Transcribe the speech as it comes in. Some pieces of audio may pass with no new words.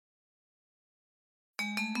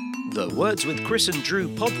The Words with Chris and Drew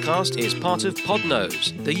podcast is part of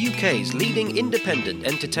Podnose, the UK's leading independent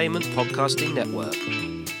entertainment podcasting network.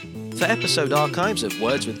 For episode archives of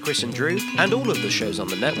Words with Chris and Drew and all of the shows on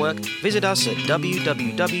the network, visit us at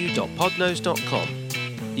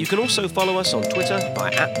www.podnose.com. You can also follow us on Twitter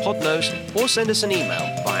by @Podnose or send us an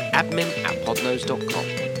email by admin@podnose.com.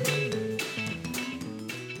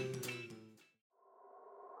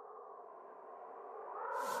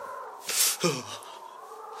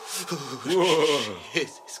 Whoa.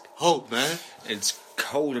 Shit, it's cold, man. It's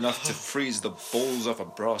cold enough to freeze the balls off a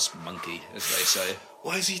brass monkey, as they say.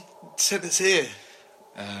 Why has he sent us here?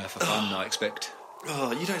 For fun, I expect.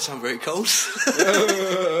 Oh, you don't sound very cold. Is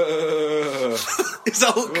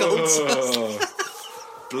that what cold sounds?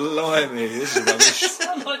 Blimey, this is rubbish. You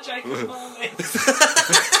sound like Jacob Marley.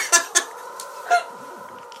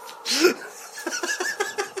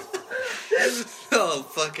 Oh,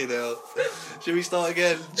 fucking hell. Should we start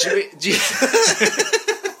again? Do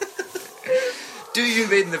you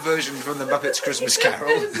mean the version from the Muppets Christmas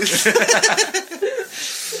Carol?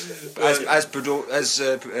 as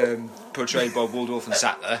portrayed by Waldorf and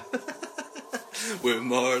Sattler. With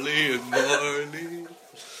Marley and Marley.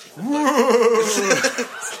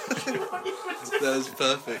 That was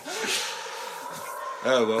perfect.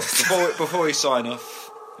 Oh well, before we sign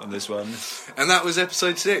off on this one. And that was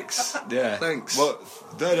episode 6. Yeah. Thanks. What?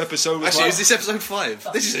 That episode was Actually, is this episode 5?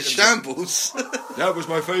 This is a shambles. That was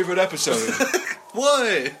my favourite episode.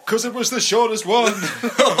 Why? Because it was the shortest one.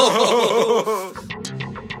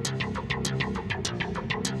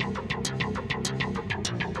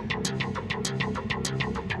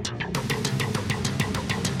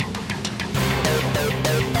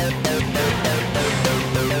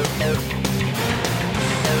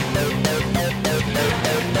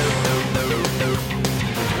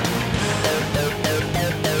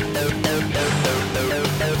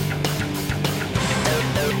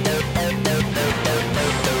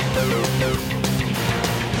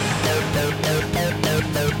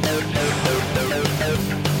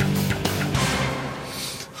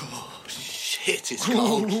 Shit, it's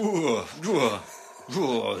cold.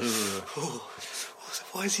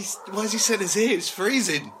 Why is he sent us here? It's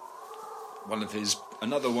freezing.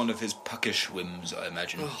 Another one of his puckish whims, I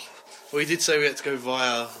imagine. Oh. Well, he did say we had to go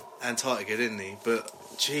via Antarctica, didn't he? But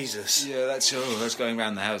Jesus. Yeah, that's going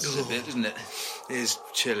round the house a bit, isn't it? It is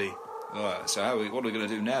chilly. Alright, so what are we going to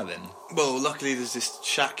do now then? Well, luckily there's this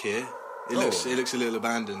shack here. It looks a little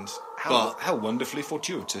abandoned. How wonderfully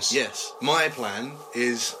fortuitous. Yes. My plan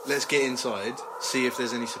is let's get inside, see if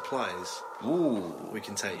there's any supplies we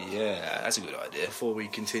can take. Yeah, that's a good idea. Before we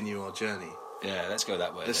continue our journey. Yeah, let's go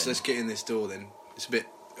that way. Let's get in this door then. It's a bit.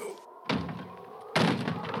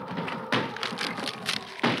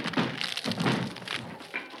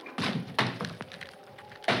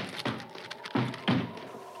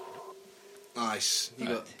 Nice. You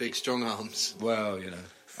got big, strong arms. Well,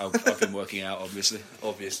 I've been working out, obviously.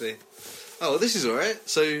 Obviously. Oh, well, this is all right.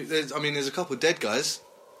 So, there's a couple of dead guys.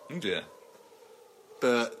 Oh dear.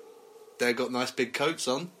 But they've got nice big coats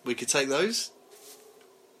on. We could take those.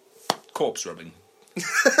 Corpse rubbing.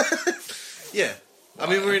 Yeah. I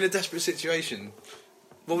mean, we're in a desperate situation.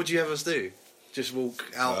 What would you have us do? Just walk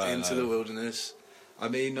out into the wilderness? I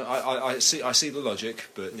mean, I see the logic,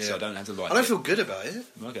 but I don't have to like it. I don't feel good about it.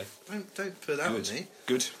 Okay. Don't put that on me.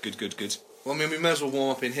 Good. Well, I mean, we may as well warm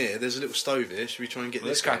up in here. There's a little stove here. Should we try and get this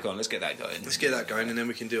Let's crack on. Let's get that going. Let's get that going, and then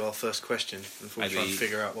we can do our first question before we try and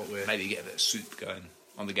figure out what we're... Maybe get a bit of soup going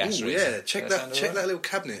on the gas. Oh, yeah. Check that little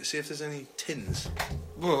cabinet. See if there's any tins.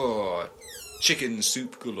 Whoa. Chicken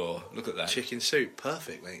soup galore. Look at that. Chicken soup.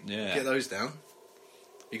 Perfect, mate. Yeah. Get those down.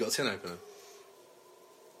 You got a tin opener?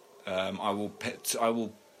 I will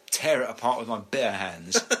tear it apart with my bare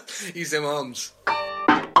hands. Use them arms.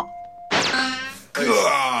 Check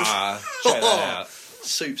that out.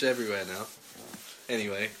 Soup's everywhere now.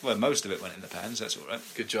 Anyway. Well, most of it went in the pans, that's all right.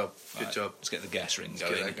 Good job. Good job. Let's get the gas ring Let's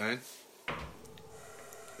going. get that going.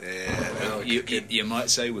 Yeah, now we're cooking. You might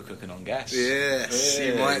say we're cooking on gas. Yes,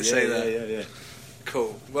 you might say that. Yeah.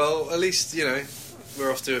 Cool. Well, at least,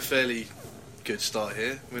 we're off to a fairly good start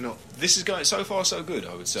here. We're not... This is going so far so good,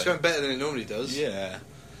 I would say. It's going better than it normally does. Yeah.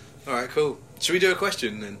 Alright, cool. Should we do a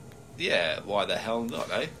question then? Yeah, why the hell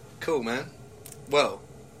not, eh? Cool, man. Well,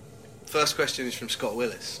 first question is from Scott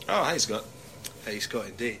Willis. Oh, hey, Scott. Hey, Scott,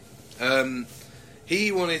 indeed.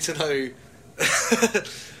 He wanted to know,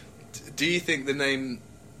 do you think the name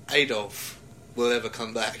Adolf will ever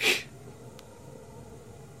come back?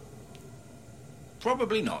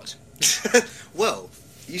 Probably not. Well,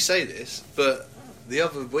 you say this, but the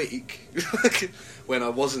other week, when I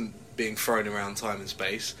wasn't being thrown around time and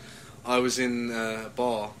space, I was in a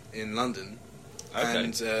bar in London,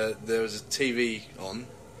 and there was a TV on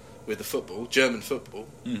with the football, German football,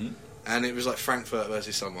 and it was like Frankfurt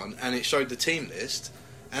versus someone, and it showed the team list,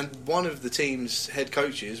 and one of the team's head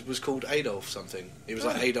coaches was called Adolf something. It was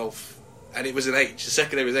like Adolf, and it was an H. The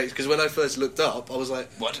second name was H, because when I first looked up, I was like,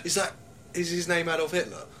 What? Is his name Adolf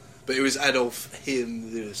Hitler? But it was Adolf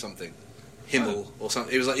something. Himmel or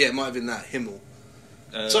something. It was like, yeah, it might have been that, Himmel.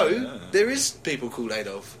 So, there is people called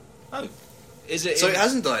Adolf. Oh. Is it? So it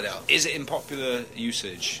hasn't died out. Is it in popular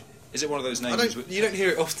usage? Is it one of those names? You don't hear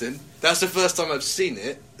it often. That's the first time I've seen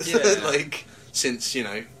it. Yeah. Like, since, you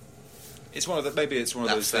know... It's one of the, maybe it's one of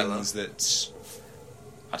That those fella. things that's...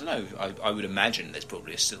 I don't know. I would imagine there's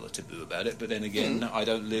probably still a taboo about it, but then again, I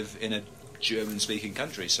don't live in a German-speaking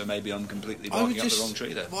country, so maybe I'm completely barking up the wrong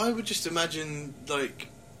tree there. I would just imagine, like...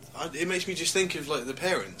 it makes me just think of, like, the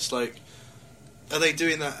parents. Like, are they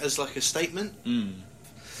doing that as, like, a statement?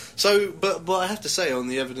 So, but I have to say, on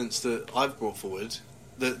the evidence that I've brought forward,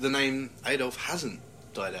 the name Adolf hasn't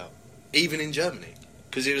died out, even in Germany,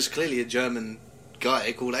 because it was clearly a German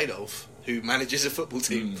guy called Adolf who manages a football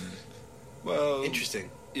team. Well,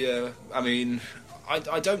 Interesting. Yeah, I mean,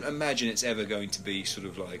 I don't imagine it's ever going to be sort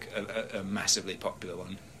of like a massively popular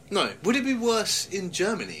one. No, would it be worse in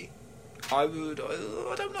Germany? I would.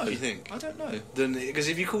 I don't know. You think? I don't know. Because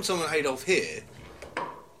if you called someone Adolf here,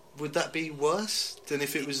 would that be worse than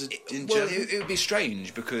if it was in Well, Germany? it would be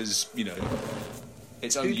strange because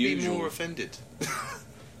it's Who'd unusual. be more offended?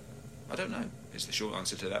 I don't know. Is the short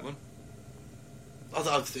answer to that one?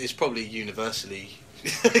 It's probably universally,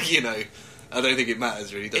 I don't think it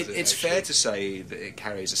matters really, does it? It's actually? fair to say that it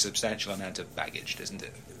carries a substantial amount of baggage, doesn't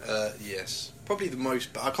it? Yes. Probably the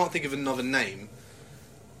most, but I can't think of another name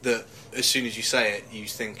that as soon as you say it, you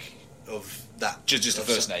think of that. Just the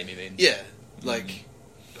first name, you mean? Yeah, like,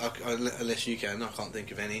 unless you can, I can't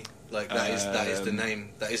think of any. Like, that is the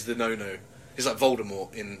name, that is the no-no. It's like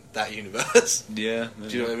Voldemort in that universe. Yeah. Do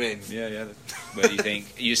you know what I mean? Yeah. Where you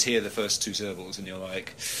think, you just hear the first two syllables and you're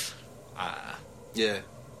like, Yeah.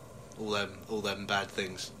 All them bad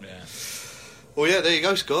things. Yeah. Well, yeah, there you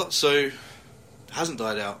go, Scott. So, hasn't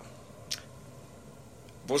died out.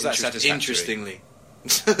 Was that satisfactory? Interestingly.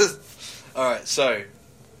 Alright, so,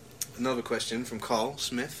 another question from Carl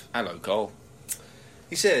Smith. Hello, Cole.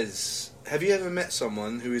 He says, have you ever met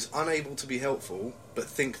someone who is unable to be helpful, but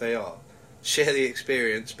think they are? Share the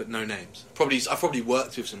experience, but no names. I've probably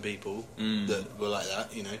worked with some people that were like that,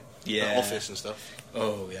 Yeah. at office and stuff.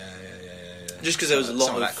 Oh, yeah. Just because there was a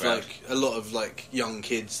Some lot of young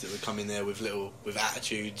kids that would come in there with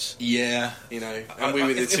attitudes, Yeah. and we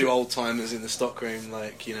were the two old timers in the stockroom,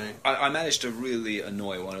 I managed to really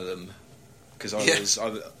annoy one of them because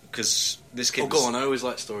because this kid. Oh, go on! I always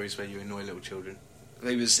like stories where you annoy little children.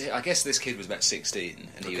 I guess this kid was about 16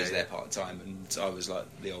 and he was Okay, there part time, and I was like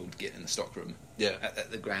the old git in the stockroom. Yeah.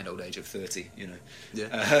 At the grand old age of 30,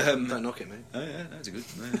 Yeah, don't knock it, mate. Oh yeah, that's a good,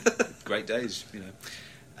 great days,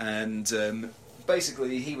 And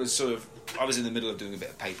basically, he was I was in the middle of doing a bit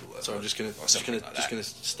of paperwork. So I'm just gonna or something like that.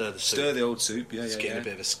 stir the soup. Stir the old soup. Yeah, Just yeah, getting yeah. a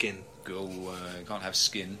bit of a skin. Girl can't have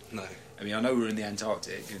skin. No. I mean, I know we're in the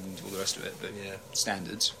Antarctic and all the rest of it, but Yeah.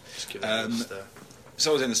 standards. Just give it a little stir.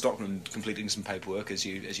 So I was in the stockroom completing some paperwork, as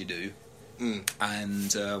you do,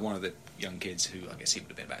 and one of the young kids, who I guess he would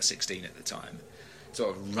have been about 16 at the time,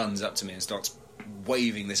 sort of runs up to me and starts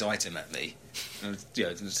waving this item at me, and,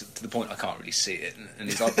 to the point I can't really see it, and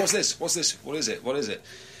he's like, "What's this? What's this? What is it? What is it?"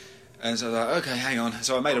 And so I was like, "Okay, hang on."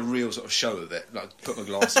 So I made a real sort of show of it, like put my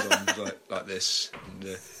glasses on, like this,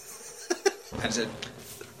 and said,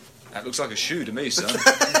 "That looks like a shoe to me, son."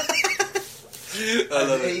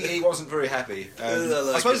 He wasn't very happy.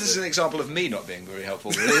 I suppose this is an example of me not being very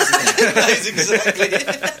helpful, really, isn't it? That is exactly.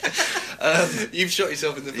 You've shot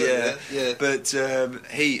yourself in the foot. Yeah, Yeah. But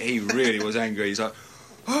he really was angry. He's like,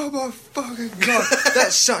 "Oh my fucking god,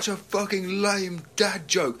 that's such a fucking lame dad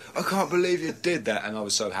joke. I can't believe you did that." And I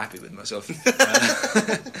was so happy with myself.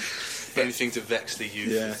 Anything to vex the youth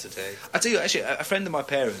Yeah. of today. I tell you, actually, a friend of my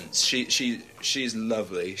parents, she's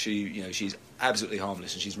lovely. She's absolutely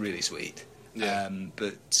harmless and she's really sweet. Yeah.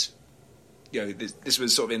 But this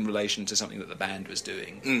was sort of in relation to something that the band was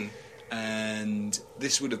doing, and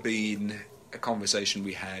this would have been a conversation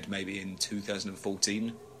we had maybe in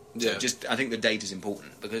 2014. Yeah. So I think the date is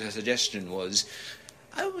important because her suggestion was,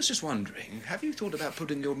 "I was just wondering, have you thought about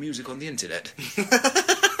putting your music on the internet?"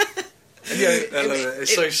 And,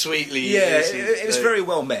 It's so sweetly. it was very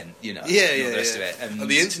well meant, Yeah, and all the rest of it. And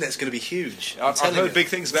the internet's going to be huge. I've heard big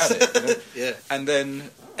things about it. Yeah. And then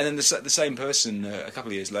the same person a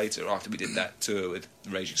couple of years later, after we did that tour with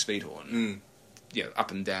Raging Speedhorn,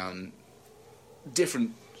 up and down,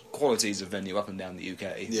 different qualities of venue up and down the UK,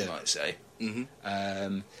 Yeah. you might say.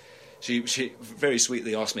 Mm-hmm. She very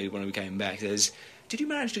sweetly asked me when we came back, says, "Did you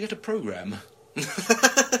manage to get a programme?"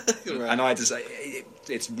 And I had to say,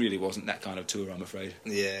 it really wasn't that kind of tour, I'm afraid.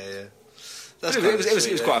 Yeah. It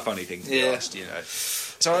was quite a funny thing to be asked, you know.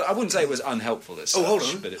 So I wouldn't say it was unhelpful as such. Oh, hold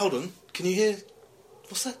on, but hold on. Can you hear?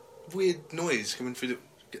 What's that weird noise coming through the?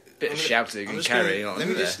 Bit of shouting and carrying on. Let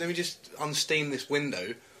me just unsteam this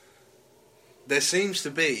window. There seems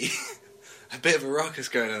to be a bit of a ruckus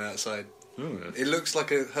going on outside. Ooh. It looks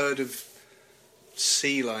like a herd of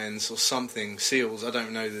sea lions or something, seals. I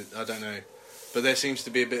don't know. But there seems to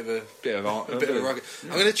be a bit of a ruckus. I'm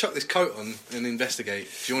going to chuck this coat on and investigate.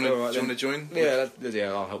 Do you want to join? Yeah,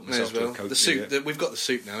 I'll help May myself as well. to a coat. The soup. We've got the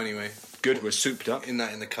soup now, anyway. Good, we're souped up. In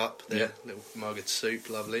the cup there, Yeah. little mug of soup,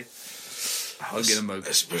 lovely. I'll get a mug.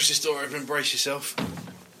 Let's push this door open. Brace yourself.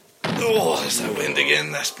 Oh, there's that wind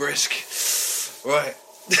again. That's brisk. Right.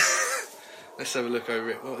 Let's have a look over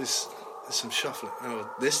it. There's some shuffling. Oh,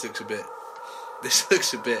 this looks a bit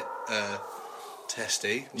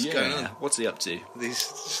testy. What's going on? What's he up to? These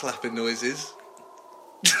slapping noises.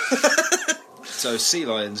 So sea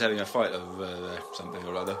lions having a fight over something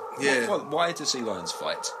or other. Yeah. Why do sea lions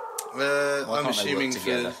fight? I'm can't they assuming work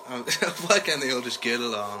together? why can't they all just get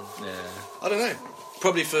along? Yeah. I don't know.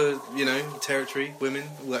 Probably for territory, women,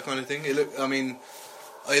 all that kind of thing.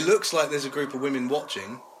 It looks like there's a group of women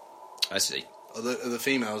watching. I see. The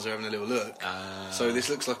females are having a little look. So this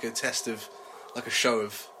looks like a test of, like a show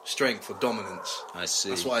of strength or dominance. I see.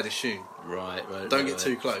 That's what I'd assume. Right. Don't get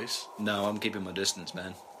too close. No, I'm keeping my distance,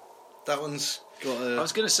 man. That one's got a... I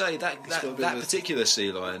was going to say got a bit that of a- particular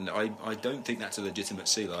sea lion. I don't think that's a legitimate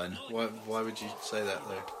sea lion Why would you say that,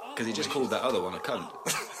 though? because he just called that other one a cunt.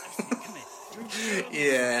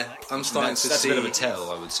 Yeah, I'm starting That's to a see... bit of a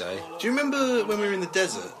tell, I would say. Do you remember when we were in the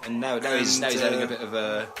desert? And now he's having a bit of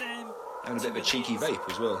a cheeky vape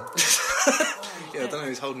as well. Yeah, I don't know,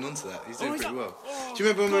 he's holding on to that. He's doing pretty well. Do you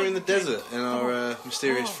remember when we were in the desert and our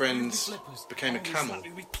mysterious friends became a camel?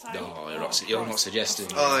 No, you're not suggesting.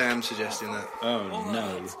 I am suggesting that. Oh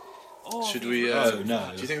no. Should we... Oh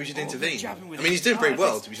no. Do you think we should intervene? I mean, he's doing pretty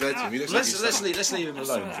well, to be fair to him. He looks like he's Let's leave him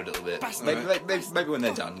alone for a little bit. Maybe when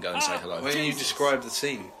they're done, go and say hello. Why don't you describe the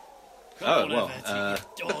scene? Oh well.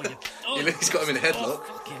 He's got him in a headlock.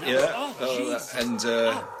 Yeah. And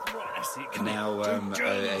now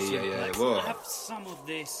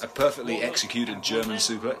a perfectly executed German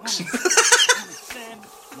suplex.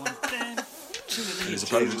 His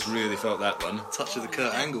opponents really felt that one. Touch of the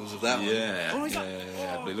Kurt Angles of that one.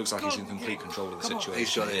 Yeah. But it looks like he's in complete control of the situation.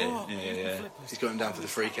 He's got it. Yeah. He's got him down for the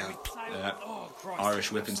free count. Yeah.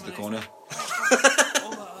 Irish whip into the corner.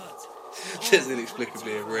 There's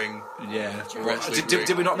inexplicably a ring. Yeah. A wrestling ring.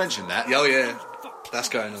 Did we not mention that? Oh yeah, that's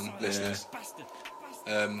going on, listeners.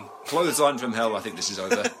 Clothesline from hell. I think this is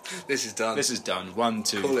over. This is done. This is done. 1,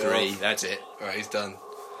 2, Call it 3. off. That's it. Right, he's done.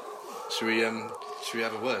 Should we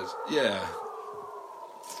have a word? Yeah.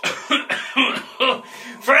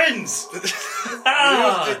 Friends!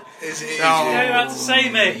 Is it? You're about to say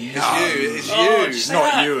me. It's you. It's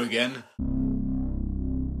not you again.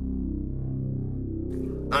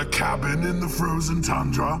 A cabin in the frozen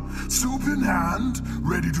tundra, soup in hand,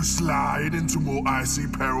 ready to slide into more icy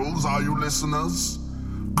perils, are you listeners?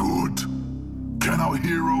 Good. Can our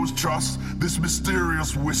heroes trust this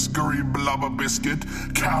mysterious whiskery blubber biscuit,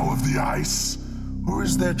 cow of the ice? Or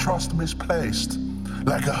is their trust misplaced?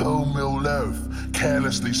 Like a wholemeal loaf,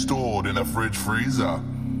 carelessly stored in a fridge freezer?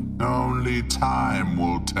 Only time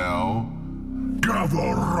will tell. Gather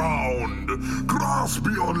round, grasp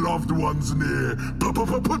your loved ones near,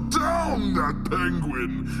 put down that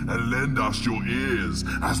penguin, and lend us your ears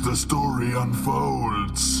as the story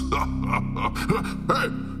unfolds.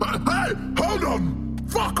 Hey, hold on!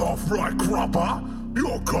 Fuck off, right cropper!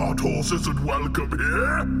 Your cart horse isn't welcome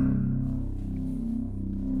here!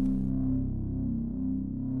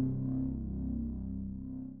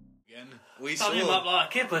 We Done him up like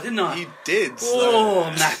a kipper, didn't I? You did. Oh,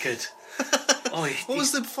 I'm knackered. What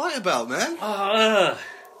was the fight about, man? Over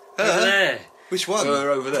there. Which one?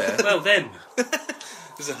 Over there. Well, them.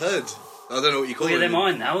 There's a herd. I don't know what you call Well, them. they're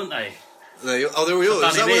mine now, aren't they? They're all yours.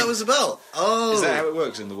 I've Is done that him what in. that was about? Oh. Is that how it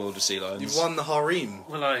works in the world of sea lions? You've won the harem.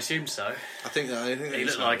 Well, I assume so. I think that He is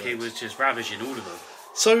looked how like it he works. was just ravaging all of them.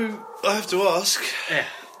 So, I have to ask, Yeah.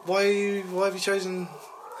 why have you chosen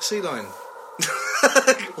a sea lion?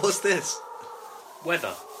 What's this?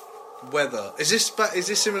 Weather. Weather. Is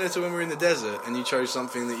this similar to when we were in the desert and you chose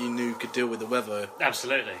something that you knew could deal with the weather?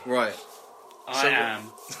 Absolutely. Right. I am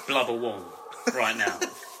blubber warm right now.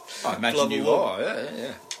 I imagine Blubber you warm. are.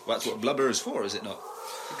 Yeah. Well, that's what blubber is for, is it not?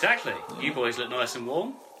 Exactly. You boys look nice and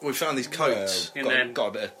warm. We found these coats. Got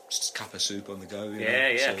a bit of cup of soup on the go.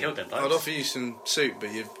 Yeah, killed them both. I'd offer you some soup,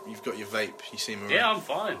 but you've got your vape. You seem alright. Yeah, I'm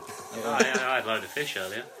fine. I had a load of fish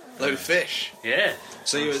earlier. Load of fish. Yeah.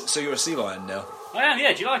 So you're a sea lion now. I am,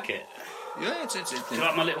 yeah. Do you like it? Yeah, Do you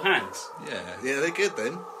like my little hands? yeah. Yeah, they're good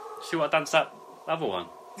then. See what I done to that other one?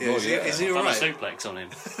 Yeah, is he I done alright? a suplex on him.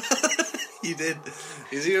 You did.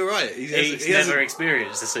 Is he alright? He's never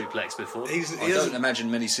experienced a suplex before. He I don't imagine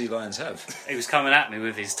many sea lions have. He was coming at me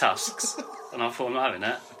with his tusks, and I thought, I'm not having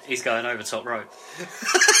that. He's going over top rope.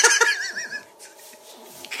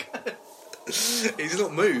 He's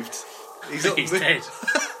not moved. He's not He's moved. dead.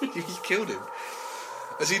 You killed him.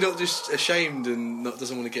 Is he not just ashamed and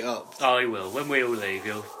doesn't want to get up? Oh, he will. When we all leave,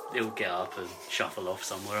 he'll get up and shuffle off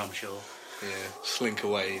somewhere, I'm sure. Yeah, slink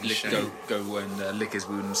away in shame. Go and lick his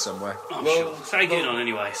wounds somewhere. I'm sure. So how you getting on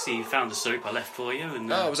anyway? See, you found the soup I left for you. And,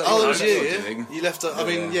 Was that Oh, what it was you, you were yeah? doing? You left... I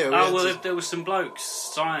mean, yeah. Oh, well, there was some blokes,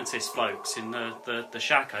 scientist blokes, in the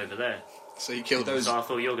shack over there. So you killed Those- those. So I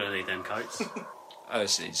thought you're going to need them coats. I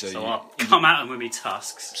see. So So I come at them with me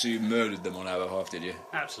tusks. you murdered them on our behalf, did you?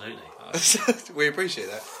 Absolutely. We appreciate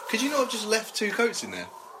that. Could you not have just left 2 coats in there?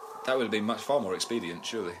 That would have been far more expedient,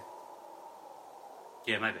 surely.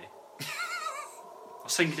 Yeah, maybe. I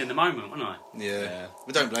was thinking in the moment, wasn't I? Yeah.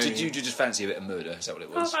 We don't blame Did you just fancy a bit of murder? Is that what it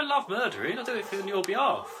I was? don't love murdering. I do it on your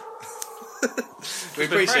behalf. We We're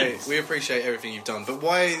appreciate friends. everything you've done, but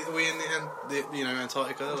why are we in the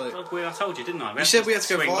Antarctica? Like, I told you, didn't I? you said we had to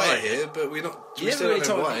go swing via by. here, but we're not. We Yeah, still don't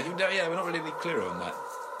know why. we're not really clear on that.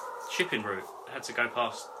 Shipping route. Had to go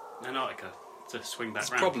past Antarctica to swing back There's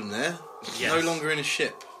a round. problem there. Yes. No longer in a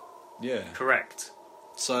ship, Yeah. Correct.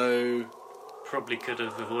 so Probably could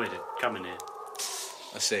have avoided coming here.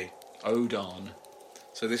 I see. Oh darn.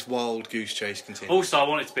 So this wild goose chase continues. Also, I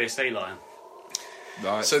wanted to be a sea lion.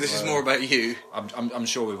 Right. So this is more about you. I'm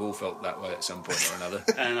sure we've all felt that way at some point or another.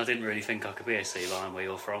 And I didn't really think I could be a sea lion where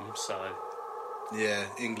you're from, so... Yeah,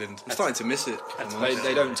 England. I'm starting to miss it. if I'm That's- honest.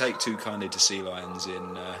 They don't take too kindly to sea lions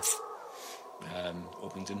in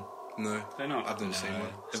Orpington. No, They're not. I've never seen one.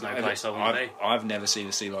 There's no place I want to be. I've never seen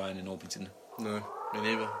a sea lion in Orpington. No, me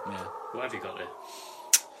neither. Yeah. What have you got there?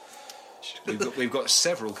 We've got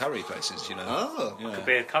several curry places, you know. Oh. Yeah. Could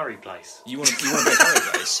be a curry place. You want to be a curry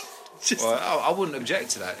place? Just- Well, I wouldn't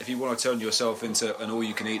object to that. If you want to turn yourself into an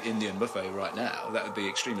all-you-can-eat Indian buffet right now, that would be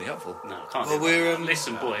extremely helpful. No, I can't Well, do we're, that.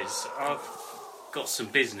 Listen, boys, I've got some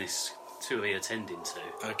business to be attending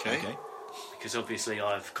to. Okay. Because obviously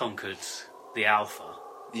I've conquered the Alpha.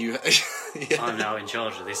 You. Yeah. I'm now in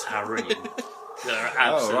charge of this harem that are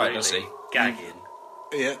Oh, right, I absolutely see. gagging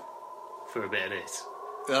Yeah. for a bit of this.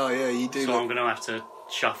 Oh yeah, you do. So look- I'm going to have to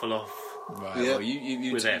shuffle off Right. Yeah. Well,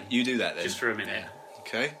 you With them. you do that then. just for a minute.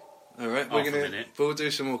 Okay. All right. Half a minute. We'll do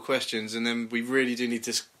some more questions, and then we really do need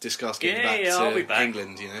to discuss getting back Yeah, to I'll be back.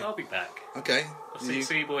 England. You know. I'll be back. Okay. I'll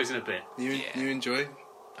see you boys in a bit. You Yeah. enjoy.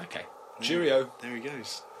 Okay. Cheerio. There he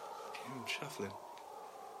goes. Shuffling.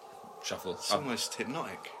 Shuffle. It's almost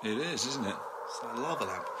hypnotic. It is, isn't it? It's like a lava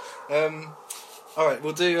lamp. All right,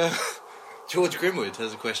 we'll do. George Grimwood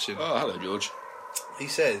has a question. Oh, hello, George. He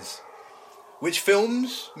says, "Which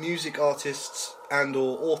films, music artists,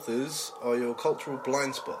 and/or authors are your cultural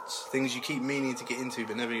blind spots? Things you keep meaning to get into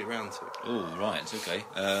but never get round to." Oh, right. Okay.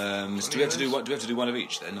 So do we have to do one? Do we have to do one of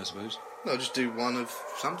each then? I suppose. No, just do one of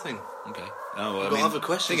something. Okay. Oh, well, We've got other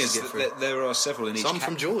questions thing to is, get through. there are several in each. Some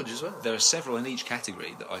from George as well. There are several in each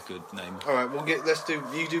category that I could name. All right, we'll get. Let's do.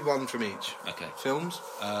 You do one from each. Okay. Films.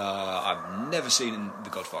 I've never seen The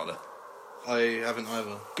Godfather. I haven't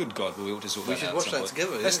either. Good God, we ought to sort We that should out. watch at some that point.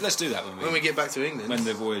 together, Let's yeah. let's do that When we get back to England. when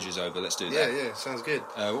the voyage is over. Let's do Yeah, that. yeah, sounds good.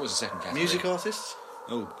 What was the second category? Music artists.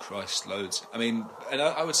 Oh Christ, loads. I mean, and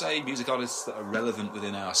I would say music artists that are relevant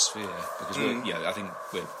within our sphere because we're, I think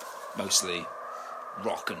we're mostly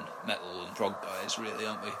rock and metal and prog guys, really,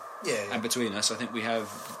 aren't we? Yeah. And between us, I think we have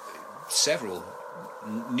several,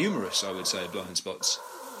 numerous, I would say, blind spots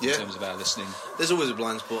in Yeah. terms of our listening. There's always a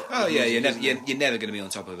blind spot. Oh with yeah, music, you're never isn't there? you're never going to be on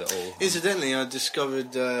top of it all. Incidentally, I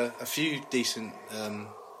discovered a few decent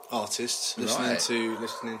artists listening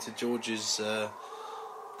Right. to George's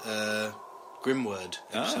Grimword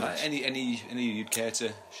episodes. Any you'd care to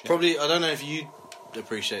share? Probably, I don't know if you'd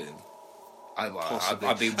appreciate them. Possibly.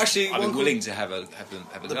 I'd be Actually, I'd be one willing called- to have a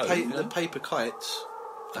The, go. the Paper Kites.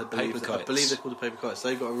 I believe they're called the Paper Kites.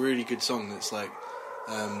 They've got a really good song that's like,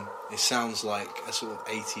 it sounds like a sort of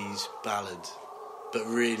 80s ballad, but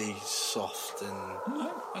really soft and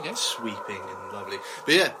Okay. sweeping and lovely.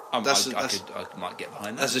 But yeah, I might get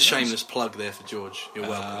behind that. that's a shameless plug there for George. You're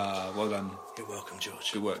welcome. Well done. You're welcome,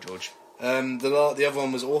 George. Good work, George. The other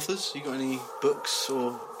one was authors. You got any books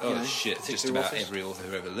or shit, just particular about authors? every author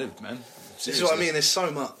who ever lived, man. This is what I mean. There's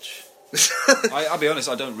so much. I'll be honest,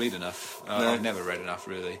 I don't read enough. No. I've never read enough,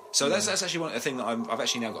 really. So that's actually a thing that I've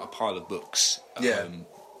actually now got a pile of books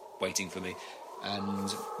waiting for me.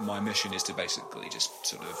 And my mission is to basically just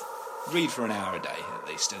sort of read for an hour a day, at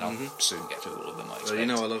least, and I'll soon get through all of them, I expect. Well, you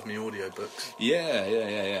know I love me audiobooks.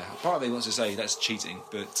 Yeah. Part of me wants to say that's cheating,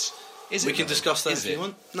 but is it? We can though? discuss that Is if it? you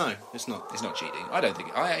want. No, it's not. It's not cheating. I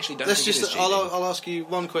actually don't Let's think it is just. cheating. I'll ask you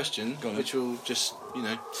one question, Go on, which will just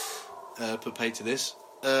put pay to this.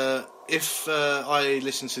 If I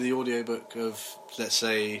listen to the audiobook of, let's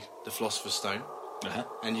say, The Philosopher's Stone,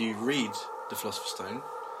 and you read The Philosopher's Stone,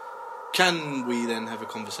 can we then have a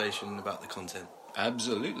conversation about the content?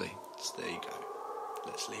 Absolutely. So there you go.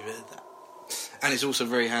 Let's leave it at that. And it's also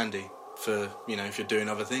very handy for, if you're doing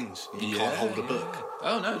other things. You can't hold a book.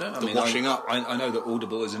 Oh, no. Washing up. I know that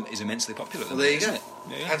Audible is immensely popular. Well, there you go. Isn't it?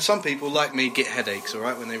 Yeah. And some people, like me, get headaches,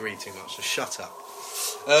 alright, when they read too much, so shut up.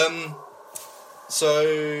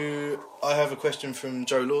 So, I have a question from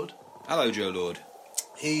Joe Lord. Hello, Joe Lord.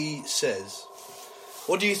 He says,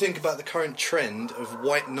 what do you think about the current trend of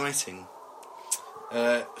white knighting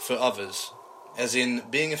for others? As in,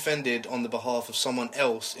 being offended on the behalf of someone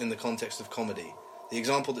else in the context of comedy. The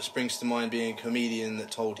example that springs to mind being a comedian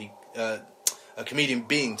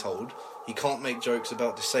being told he can't make jokes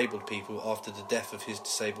about disabled people after the death of his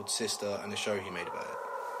disabled sister and a show he made about it.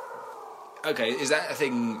 Okay, is that a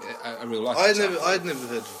thing, a real life? I'd never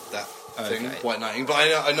heard of that thing, white knighting, but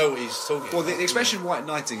I know what he's talking about. Well, the expression white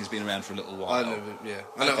knighting has been around for a little while. I know, Okay.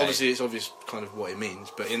 obviously it's obvious kind of what it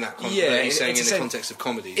means, but in that context, he's saying in the context of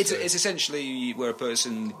comedy. It's essentially where a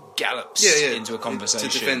person gallops into a conversation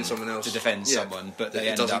to defend someone else, someone, but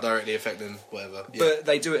it doesn't directly affect them, whatever. Yeah. But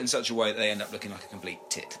they do it in such a way that they end up looking like a complete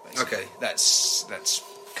tit. Basically. Okay, that's.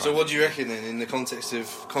 So what do you reckon then, in the context of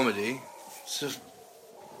comedy?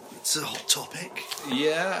 It's a hot topic.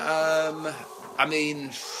 Yeah, I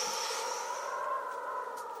mean,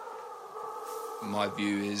 my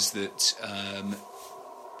view is that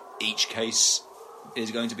each case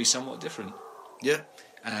is going to be somewhat different. Yeah,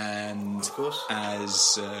 and of course,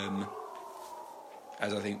 as I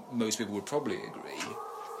think most people would probably agree,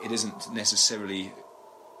 it isn't necessarily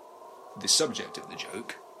the subject of the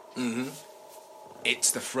joke. Mm-hmm.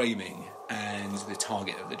 It's the framing and the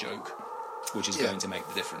target of the joke which is going to make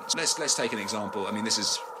the difference. Let's take an example. I mean, this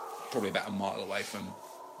is probably about a mile away from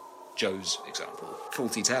Joe's example.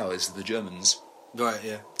 Fawlty Towers, the Germans. Right,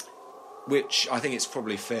 yeah. Which I think it's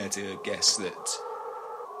probably fair to guess that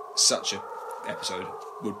such a episode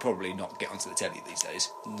would probably not get onto the telly these days.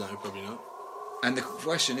 No, probably not. And the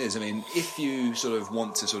question is, I mean, if you sort of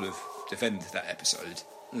want to sort of defend that episode,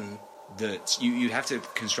 that you'd have to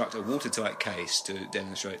construct a watertight case to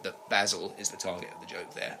demonstrate that Basil is the target of the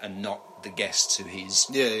joke there, and not the guests who he's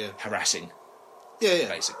harassing. Yeah.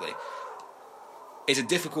 Basically, it's a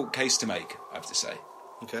difficult case to make, I have to say.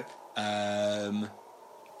 Okay. I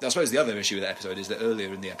suppose the other issue with that episode is that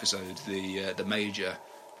earlier in the episode, the Major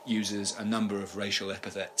uses a number of racial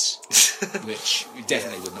epithets, which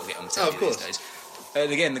definitely would not get on the telly these days.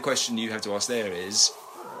 And again, the question you have to ask there is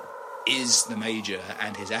the Major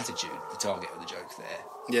and his attitude the target of the joke there?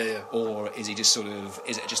 Yeah. Or is he just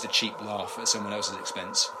is it just a cheap laugh at someone else's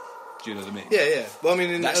expense? Do you know what I mean? Yeah. Well, I mean,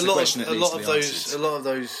 in that's a the lot question that needs to be answered. a lot of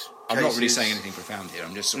those. I'm cases, not really saying anything profound here.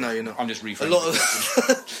 I'm just no, you're not. I'm just rephrasing.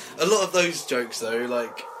 A lot of those jokes, though,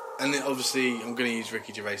 like, and then obviously, I'm going to use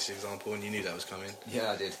Ricky Gervais' example, and you knew that was coming.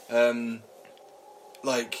 Yeah, I did.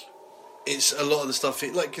 Like, it's a lot of the stuff.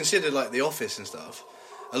 Like, consider like The Office and stuff.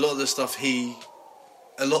 A lot of the stuff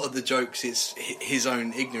a lot of the jokes, it's his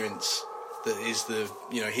own ignorance that is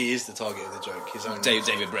he is the target of the joke. His own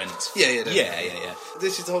David Brent. Yeah.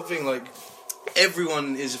 This is the whole thing. Like,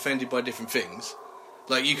 everyone is offended by different things.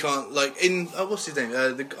 Like, you can't, like, what's his name?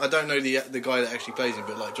 I don't know the guy that actually plays him,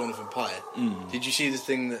 but like Jonathan Pye. Did you see the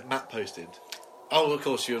thing that Matt posted? Oh, of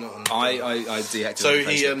course, you're not on. I deactivated. So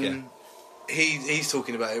Facebook, he's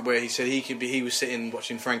talking about it where he said he was sitting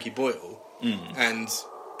watching Frankie Boyle and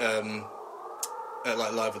at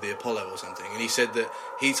like Live with the Apollo or something, and he said that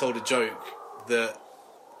he told a joke that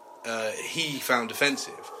he found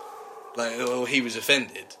offensive, like, or he was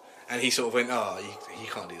offended, and he sort of went, you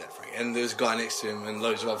can't do that, Frank. And there's a guy next to him and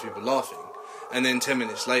loads of other people laughing, and then 10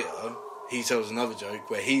 minutes later he tells another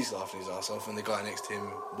joke where he's laughing his ass off, and the guy next to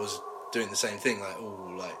him was doing the same thing, like,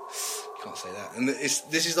 you can't say that. And this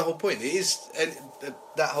is the whole point. It is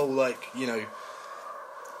that whole, like, you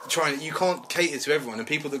can't cater to everyone, and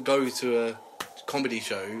people that go to a comedy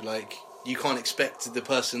show, like, you can't expect the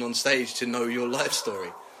person on stage to know your life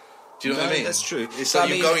story. Do you know what I mean? That's true. It's But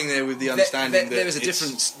like you're going there with the understanding that there is a it's-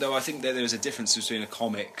 difference, though. I think there is a difference between a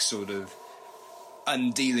comic sort of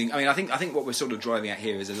undealing. I mean, I think what we're sort of driving at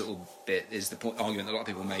here is a little bit is the argument that a lot of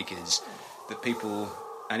people make is that people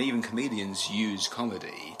and even comedians use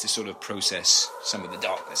comedy to sort of process some of the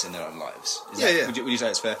darkness in their own lives. Yeah. Would you say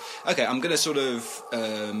it's fair? Okay, I'm going to sort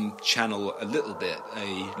of channel a little bit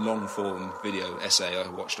a long-form video essay I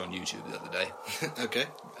watched on YouTube the other day. Okay.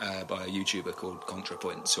 By a YouTuber called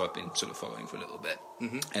ContraPoints, who I've been sort of following for a little bit.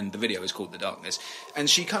 Mm-hmm. And the video is called The Darkness. And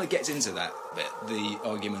she kind of gets into that bit, the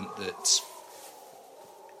argument that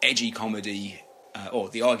edgy comedy, or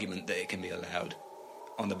the argument that it can be allowed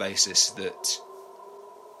on the basis that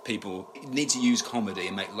people need to use comedy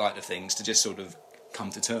and make light of things to just sort of come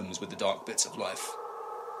to terms with the dark bits of life.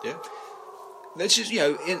 Yeah. That's just,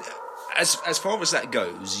 as far as that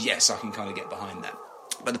goes, yes, I can kind of get behind that.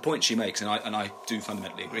 But the point she makes, and I do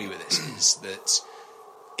fundamentally agree with this, is that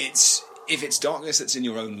if it's darkness that's in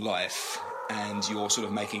your own life and you're sort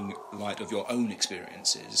of making light of your own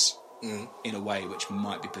experiences in a way which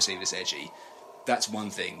might be perceived as edgy, that's one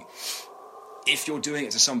thing. If you're doing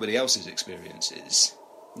it to somebody else's experiences,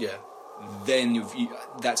 Yeah. then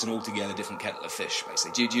that's an altogether different kettle of fish,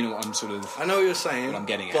 basically. Do you know what I'm sort of... I know what you're saying, what I'm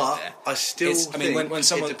getting at but there. I still think when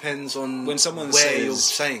someone, it depends on when someone where says, you're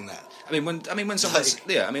saying that. when someone's...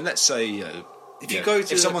 let's say... If you go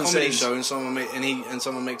to a comedy says, show and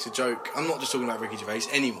someone makes a joke, I'm not just talking about Ricky Gervais,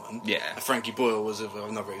 anyone. Yeah. Frankie Boyle was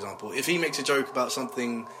another example. If he makes a joke about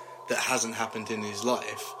something that hasn't happened in his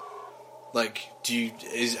life, like, are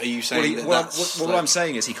you saying what I'm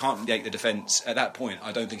saying is he can't make the defence at that point.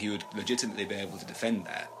 I don't think he would legitimately be able to defend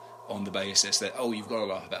that on the basis that you've got to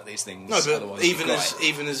laugh about these things. No, but otherwise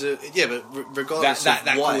regardless that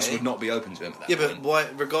of why, course would not be open to him. At that point. but why?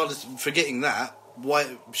 Regardless, forgetting that, why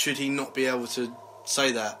should he not be able to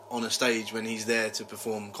say that on a stage when he's there to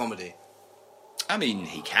perform comedy? I mean,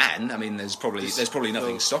 he can. I mean, there's probably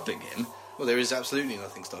nothing stopping him. Well, there is absolutely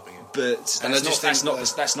nothing stopping him. But that's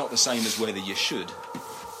not the same as whether you should.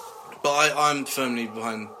 But I'm firmly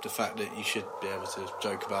behind the fact that you should be able to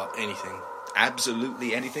joke about anything.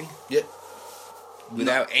 Absolutely anything. Yep.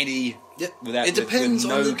 Without any. Yep. Without it depends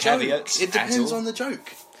with no on the caveats. joke. It depends on the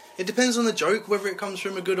joke. It depends on the joke, whether it comes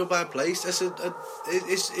from a good or bad place. It's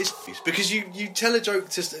because you tell a joke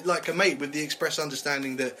to like a mate with the express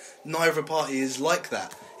understanding that neither party is like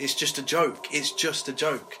that. It's just a joke. It's just a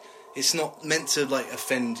joke. It's not meant to like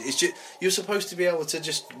offend. It's just you're supposed to be able to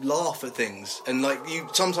just laugh at things, and like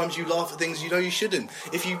sometimes you laugh at things you know you shouldn't.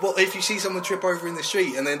 If you see someone trip over in the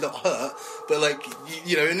street and they're not hurt, but like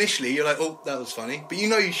initially you're like, oh, that was funny, but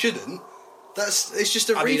you shouldn't. It's just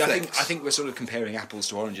a reflex. I think we're sort of comparing apples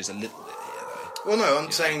to oranges a little bit here, though. Well, no,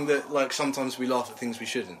 I'm saying that like sometimes we laugh at things we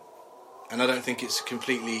shouldn't, and I don't think it's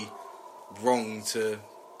completely wrong to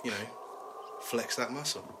flex that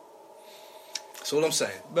muscle. That's all I'm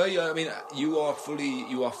saying. But yeah, I mean, you are fully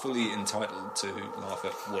entitled to laugh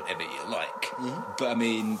at whatever you like. Mm-hmm. But I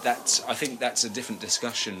mean, I think that's a different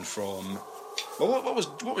discussion from. Well,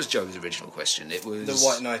 what was Joe's original question? It was the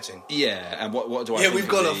white knighting. Yeah, and what do I? Yeah, think we've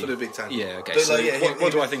gone off on a big tangent. Yeah, okay. But so like,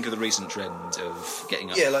 what do I think of the recent trend of getting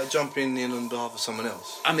up? Yeah, like jumping in on behalf of someone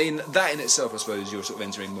else. I mean, that in itself, I suppose you're sort of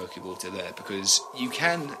entering murky water there, because you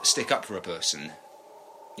can stick up for a person.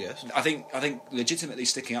 Yes. I think legitimately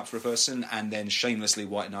sticking up for a person and then shamelessly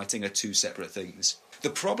white knighting are two separate things. The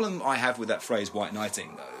problem I have with that phrase white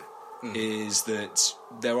knighting, though, is that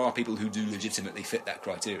there are people who do legitimately fit that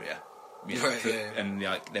criteria. Right, yeah. And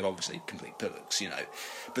they're obviously complete pillocks,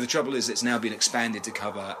 But the trouble is it's now been expanded to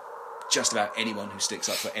cover just about anyone who sticks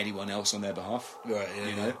up for anyone else on their behalf. Right,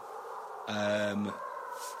 yeah.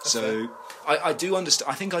 So I do understand.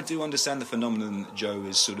 I think I do understand the phenomenon that Joe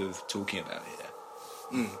is sort of talking about here.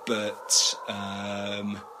 But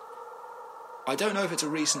I don't know if it's a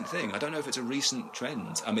recent thing. I don't know if it's a recent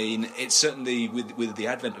trend. I mean, it's certainly with the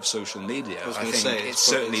advent of social media. I think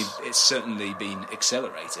it's certainly been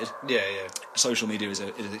accelerated. Yeah. Social media is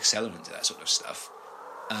an accelerant to that sort of stuff.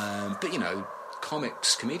 But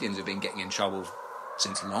comedians have been getting in trouble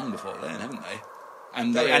since long before then, haven't they?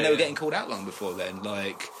 And they were getting called out long before then.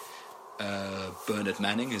 Like Bernard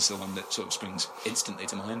Manning is the one that sort of springs instantly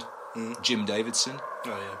to mind. Jim Davidson.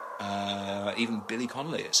 Oh yeah. Even Billy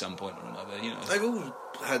Connolly at some point or another. They've all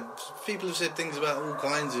had people have said things about all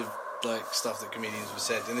kinds of like stuff that comedians have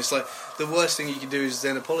said, and it's like the worst thing you can do is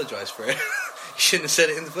then apologise for it. You shouldn't have said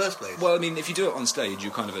it in the first place. Well, I mean, if you do it on stage,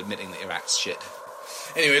 you're kind of admitting that your act's shit.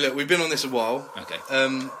 Anyway, look, we've been on this a while. Okay.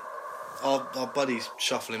 Our buddy's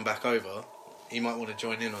shuffling back over. He might want to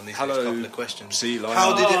join in on these next couple of questions. See you later.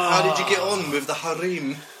 How did you get on with the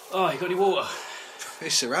harem? Oh, you got any water?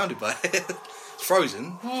 He's surrounded by it.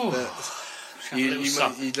 Frozen. Have a You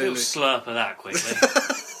little do look- slurp of that quickly.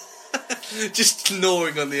 Just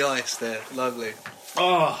gnawing on the ice there. Lovely.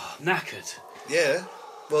 Oh, knackered. Yeah.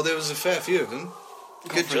 Well, there was a fair few of them.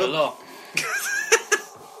 Good Through a job. lot.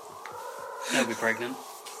 They'll be pregnant.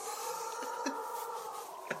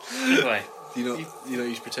 Anyway, You don't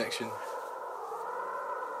use protection.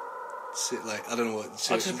 Sit like I don't know what.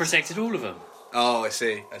 I just protected all of them. Oh, I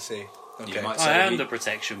see. Okay. You might I say am he- the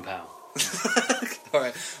protection pal. All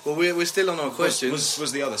right. Well, we're still on our questions.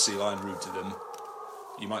 Was the other sea lion rude to them?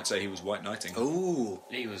 You might say he was white knighting. Ooh.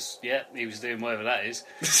 He was doing whatever that is.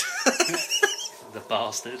 The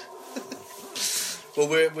bastard. Well,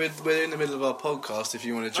 we're in the middle of our podcast. If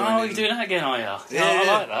you want to join Oh, in. you're doing that again, are you? Yeah, I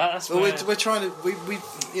yeah. like that. That's Well, where... we're trying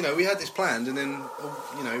to we had this planned, and then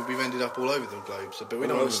we've ended up all over the globe. So, but we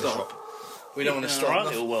don't All want to over the stop. We don't want to All stop. right,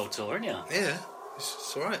 nothing. little world tour, aren't you? Yeah,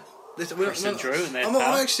 it's all right. Listen, Chris and Drew and their I'm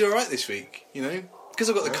pal. actually all right this week. Because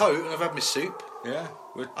I've got the coat and I've had my soup. Yeah,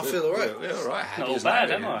 I feel all right. We're all right. Not Happy all as bad,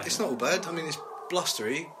 Larry, am I? It's not all bad. I mean, it's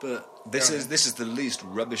blustery, but This is the least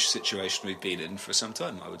rubbish situation we've been in for some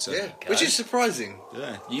time, I would say. yeah, which is surprising.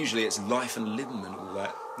 Yeah. Usually it's life and limb and all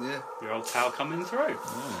that. Yeah. Your old pal coming through.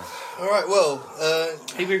 All right. Well,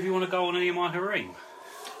 Either of you want to go on any of my harem?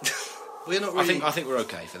 we're not really. I think we're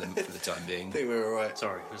okay for the time being. I think we're all right.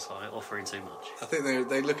 Sorry, it's like offering too much. I think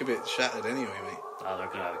they look a bit shattered anyway, mate. Oh, they're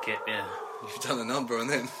going to have a kip, yeah. You've done a number on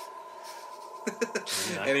them.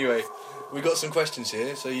 Yeah. Anyway, we got some questions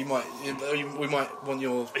here, so we might want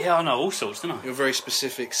your Yeah, I know all sorts, don't I? very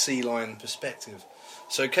specific sea lion perspective.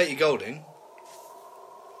 So, Katie Golding,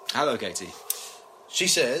 Hello, Katie. she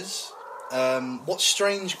says, what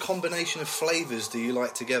strange combination of flavours do you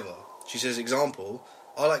like together? She says, example,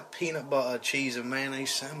 I like peanut butter, cheese and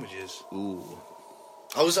mayonnaise sandwiches. Ooh.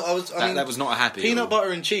 I mean, That was not a happy. peanut or- butter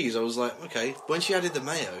and cheese, I was like, okay. When she added the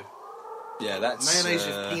mayo, Yeah, that's mayonnaise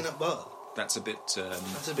with peanut butter, That's a bit.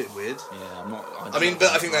 that's a bit weird. Yeah, I'm not. I mean, but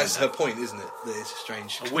I think that's her point, isn't it? That it's a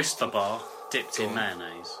strange... A Whisper bar dipped Go in on.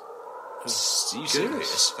 mayonnaise. Are you Goodness.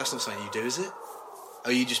 serious? That's not something you do, is it?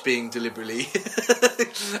 Are you just being deliberately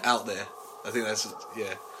out there? I think that's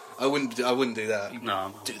yeah. I wouldn't do that.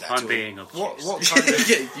 No, Do that I'm to being a, obtuse. what kind of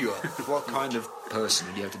Yeah, you are. what kind of person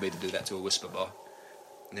would you have to be to do that to a whisper bar?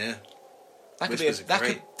 Yeah. That could Whispers be are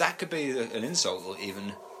great. that could be an insult, or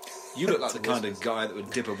even you look like the kind of guy that would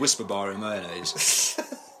dip a whisper bar in mayonnaise.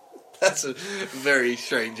 That's a very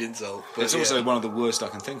strange insult. But It's yeah, also one of the worst I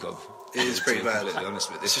can think of. it is pretty to be bad. completely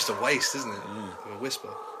honest with It's you, just a waste, isn't it? A whisper.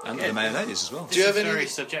 and Yeah. the mayonnaise as well. Do you have It's any- very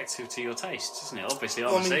subjective to your taste, isn't it? Obviously, I'm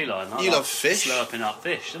Well, I a mean, sea lion. I you like love fish. Slurping up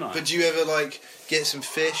fish, don't I? But do you ever like get some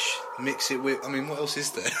fish, mix it with? I mean, what else is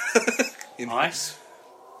there? Ice?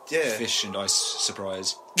 Yeah. Fish and ice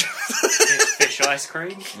surprise. Fish ice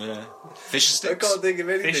cream? Yeah, fish I sticks. can't think of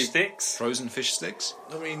anything. Fish sticks? Frozen fish sticks.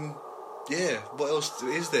 I mean, yeah. What else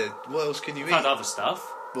is there? What else can you I've had eat? other stuff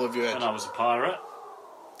What have you when had? I was a pirate.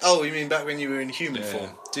 Oh, you mean back when you were in human Yeah. form?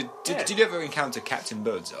 Yeah. Did you ever encounter Captain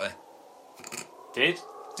Birdseye? Did?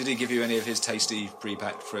 Did he give you any of his tasty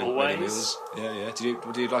pre-packed ready Always. meals? Yeah, yeah.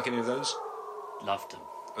 Did you like any of those? Loved them.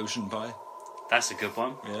 Ocean pie. That's a good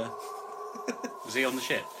one. Yeah. Was he on the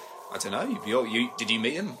ship? I don't know. You did you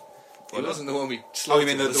meet him? It wasn't the one we Oh, slaughtered. you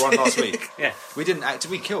mean the was one it? last week? Yeah. We didn't. Did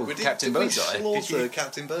we kill Captain did Birdseye? We Did slaughter you?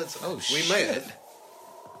 Captain Birdseye. Oh, we shit. made it.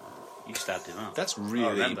 You stabbed him up. That's really.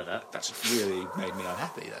 I remember that. That's really made me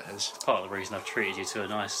unhappy. That has. Part of the reason I've treated you to a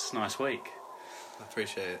nice week. I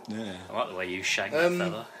appreciate it. Yeah. I like the way you shanked that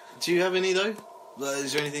fella. Do you have any though? Like,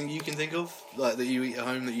 is there anything you can think of, like that you eat at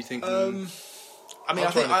home that you think? I mean, I'm I trying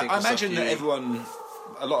to think I of imagine stuff that you eat. everyone,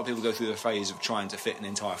 a lot of people go through the phase of trying to fit an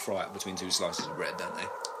entire fry up between two slices of bread, don't they?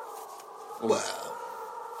 Or- Well,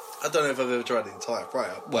 I don't know if I've ever tried the entire fry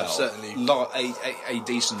up. well, certainly. a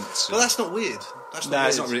decent. But that's not weird. That's not No, weird.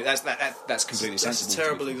 it's not really. That's completely That's sensible. a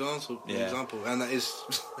terrible example. Yeah. Example, and that is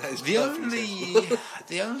The perfectly only, sensible.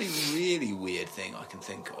 the only really weird thing I can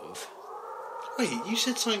think of. Wait, you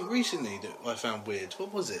said something recently that I found weird.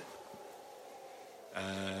 What was it?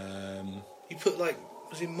 You put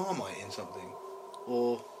was it Marmite in something,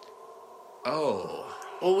 or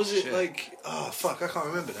was it Shit. like? Oh fuck, I can't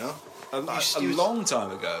remember now. a long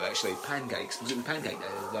time ago, actually, pancakes. Was it the pancake day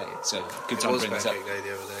the other day? So good It time to was bring this up. Pancake Day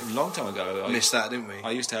the other A day. long time ago, Missed that, didn't we?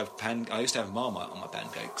 I used to have Marmite on my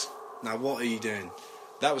pancakes. Now what are you doing?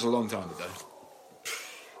 That was a long time ago.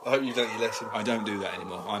 I hope you've learnt your lesson. I don't do that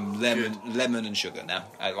anymore. I'm lemon and sugar now,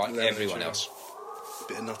 like Lemon and everyone sugar. else.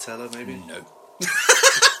 Bit of Nutella, maybe. No,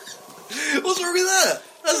 What's wrong with that?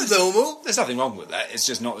 That's normal. there's nothing wrong with that. It's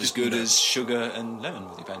just not as good as sugar and lemon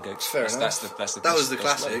with your pancakes. Fair that's, enough. That's the That was the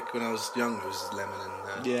best way. classic when I was young. It was lemon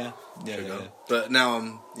and Yeah, sugar. yeah. But now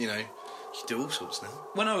I'm, You do all sorts now.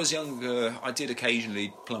 When I was younger, I did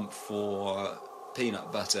occasionally plump for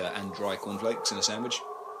peanut butter and dry cornflakes in a sandwich.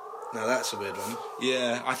 Now that's a weird one.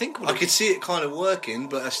 Yeah, I think... I could see it kind of working,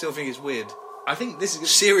 but I still think it's weird. I think this is...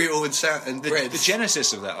 Cereal and bread. The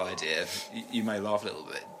genesis of that idea, you may laugh a little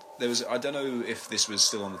bit. There was... I don't know if this was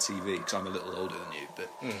still on the TV, because I'm a little older than you, but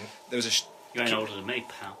there was a... You ain't older than me,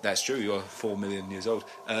 pal. That's true, you're 4 million years old.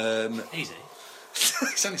 Easy.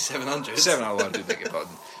 It's only 700. 700, I do beg your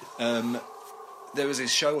pardon. There was a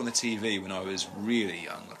show on the TV when I was really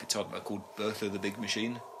young, like a toddler, called Bertha the Big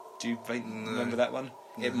Machine. Do you remember that one?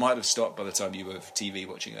 No. It might have stopped by the time you were TV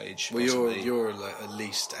watching age. Well, you're like at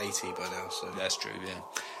least 80 by now, so... That's true, yeah.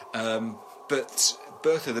 But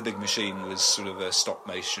Bertha the Big Machine was sort of a stop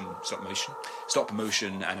motion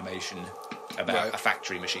animation about a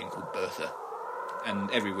factory machine called Bertha.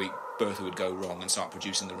 And every week, Bertha would go wrong and start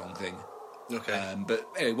producing the wrong thing. Okay. But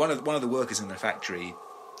anyway, one of the workers in the factory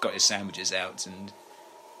got his sandwiches out, and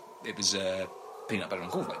it was peanut butter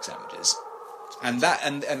and cornflake sandwiches. And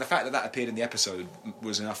the fact that appeared in the episode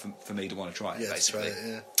was enough for me to want to try it, basically. Try it,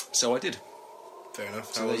 yeah. So I did. Fair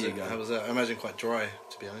enough. So there you go. How was that? I imagine quite dry,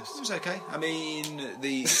 to be honest. It was okay. I mean,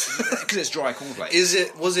 because it's dry cornflakes.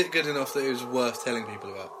 Was it good enough that it was worth telling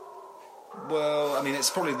people about? Well, I mean, it's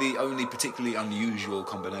probably the only particularly unusual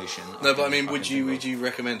combination. No, but I mean, would you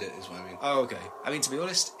recommend it? Is what I mean. Oh, okay. I mean, to be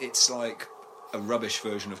honest, it's like a rubbish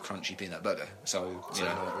version of crunchy peanut butter. So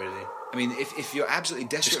not really. I mean, if you're absolutely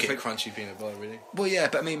desperate just get for crunchy peanut butter, really. Well, yeah,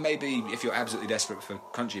 but I mean, maybe if you're absolutely desperate for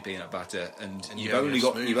crunchy peanut butter and you've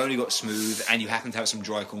only got smooth and you happen to have some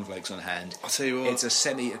dry cornflakes on hand, I'll tell you what, it's a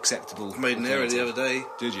semi-acceptable. I made an error the other day.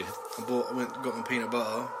 Did you? Got my peanut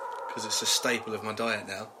butter because it's a staple of my diet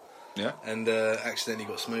now. Yeah. And accidentally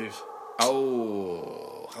got smooth.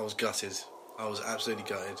 Oh. I was gutted. I was absolutely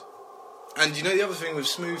gutted. And you know the other thing with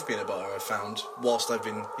smooth peanut butter I found whilst I've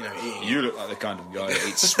been, eating. You look like the kind of guy that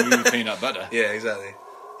eats smooth peanut butter. Yeah, exactly.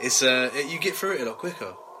 It's you get through it a lot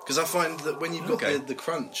quicker because I find that when you've got the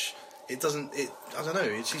crunch, it doesn't. I don't know.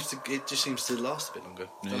 It just seems to last a bit longer.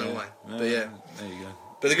 I don't know why. But yeah, there you go.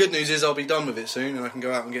 But the good news is I'll be done with it soon, and I can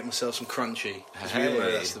go out and get myself some crunchy. Hey,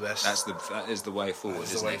 that's the best. That is the way forward.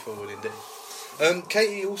 That's the way forward, indeed.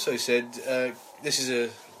 Katie also said this is a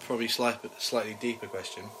probably slightly deeper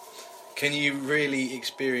question. Can you really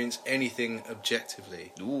experience anything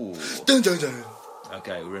objectively? Ooh. Dun dun dun.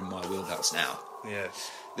 Okay, we're in my wheelhouse now. Yeah.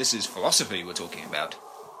 This is philosophy we're talking about.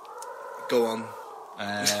 Go on.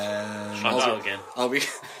 Again.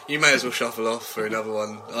 You may as well shuffle off for another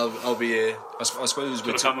one. I'll be here. I suppose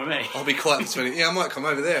we're come with me. I'll be quiet for 20. Yeah, I might come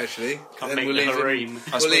over there actually. Come meet the harem.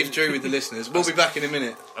 We'll leave Drew with the listeners. We'll be back in a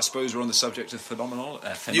minute. I suppose we're on the subject of phenomenology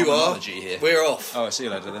you are. Here. We're off. Oh, I see you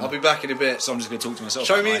later then. I'll be back in a bit. So I'm just going to talk to myself.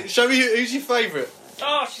 Show me who's your favourite.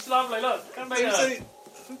 Oh, she's lovely. Look, come here.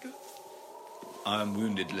 I'm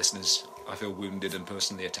wounded, listeners. I feel wounded and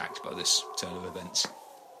personally attacked by this turn of events.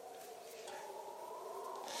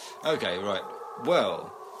 Okay, right.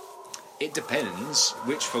 Well, it depends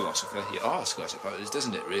which philosopher you ask, I suppose,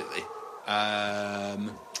 doesn't it, really? I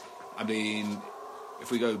mean,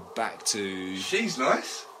 if we go back to... She's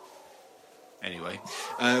nice. Anyway.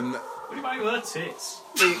 What do you make with her tits?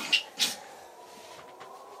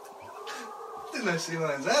 Didn't I see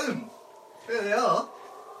mine's Adam? There they are.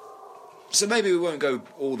 So maybe we won't go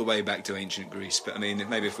all the way back to ancient Greece, but I mean,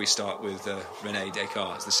 maybe if we start with René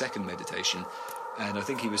Descartes, the second meditation, and I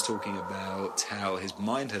think he was talking about how his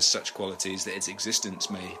mind has such qualities that its existence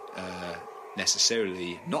may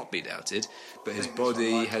necessarily not be doubted, but his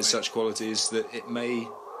body has such qualities that it may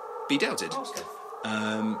be doubted.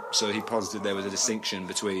 So he posited there was a distinction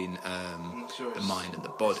between the mind and the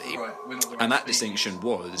body, and that distinction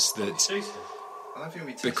was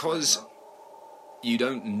that because you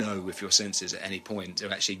don't know if your senses at any point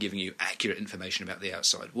are actually giving you accurate information about the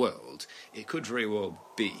outside world, it could very well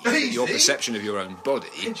be that your perception of your own body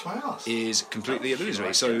is completely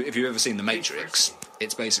illusory. So if you've ever seen The Matrix,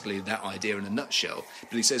 it's basically that idea in a nutshell.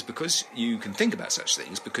 But he says because you can think about such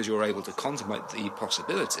things, because you're able to contemplate the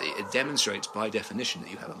possibility, it demonstrates by definition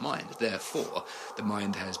that you have a mind. Therefore, the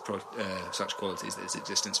mind has such qualities that its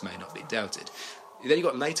existence may not be doubted. Then you've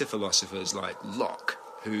got later philosophers like Locke,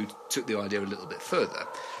 who took the idea a little bit further.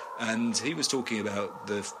 And he was talking about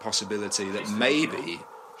the possibility that maybe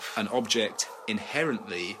an object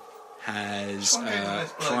inherently has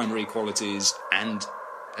primary qualities and,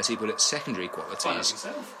 as he put it, secondary qualities.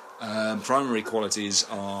 Primary qualities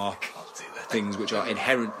are things which are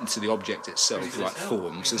inherent to the object itself, like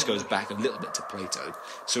form. So this goes back a little bit to Plato.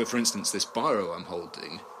 So, for instance, this biro I'm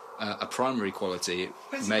holding, a primary quality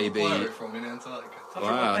may be... from in Antarctica?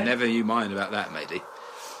 Wow, never you mind about that, matey.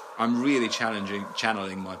 I'm really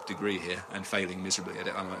channeling my degree here and failing miserably at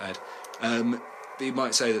it, I might add. But you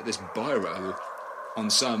might say that this biro, on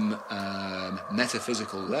some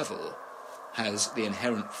metaphysical level, has the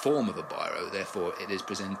inherent form of a biro, therefore it is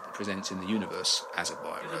presents in the universe as a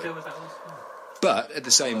biro. But at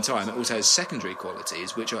the same time, it also has secondary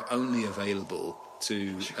qualities which are only available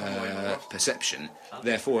to perception.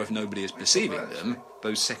 Therefore, if nobody is perceiving them,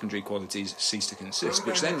 those secondary qualities cease to consist,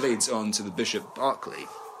 which then leads on to the Bishop Berkeley,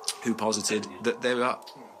 who posited that there are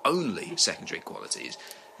only secondary qualities.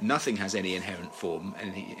 Nothing has any inherent form,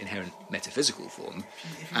 any inherent metaphysical form,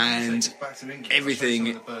 and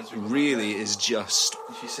everything really is just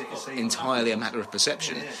entirely a matter of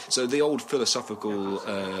perception. So the old philosophical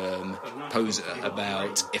poser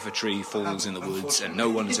about if a tree falls in the woods and no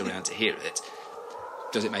one is around to hear it,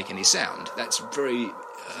 does it make any sound? That's very,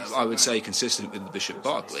 I would say, consistent with Bishop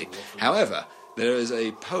Berkeley. However, there is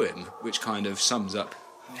a poem which kind of sums up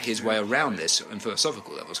his way around this on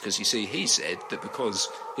philosophical levels, because you see, he said that because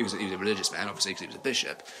he was a religious man, obviously, because he was a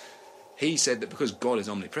bishop, he said that because God is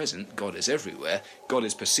omnipresent, God is everywhere, God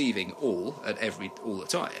is perceiving all the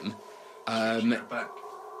time,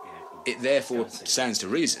 it therefore stands to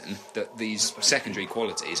reason that these secondary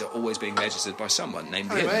qualities are always being registered by someone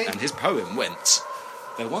named him. And his poem went: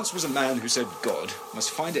 "There once was a man who said God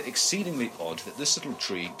must find it exceedingly odd that this little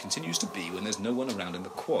tree continues to be when there's no one around in the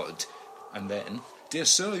quad. And then, dear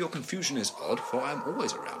sir, your confusion is odd, for I am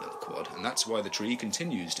always around in the quad, and that's why the tree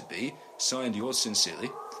continues to be. Signed, yours sincerely,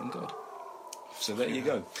 from God." So there you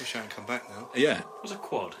go. Wish I hadn't come back now. Yeah. What was a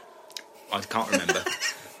quad? I can't remember.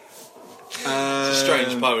 It's a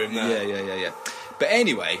strange poem, that. Yeah. But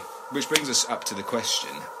anyway, which brings us up to the question.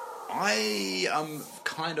 I am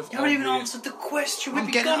kind of... You haven't even answered the question. We've I'm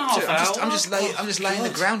been getting gone up to half it. hour. I'm just laying the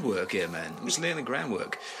groundwork here, man. I'm just laying the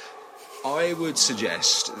groundwork. I would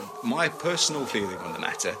suggest, my personal feeling on the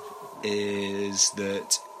matter is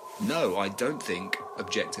that, no, I don't think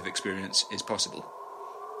objective experience is possible.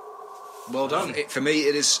 Well done. For me,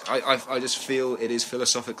 it is. I just feel it is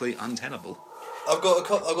philosophically untenable. I've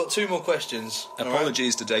got two more questions.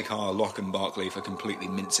 Apologies to Descartes, Locke and Berkeley for completely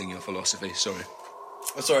mincing your philosophy. Sorry.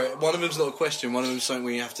 Sorry, one of them's not a question, one of them's something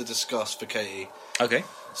we have to discuss for Katie. Okay.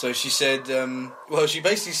 So she said, she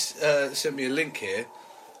basically sent me a link here,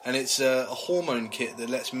 and it's a hormone kit that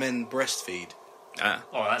lets men breastfeed. Ah.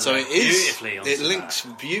 Oh, that So beautifully onto it links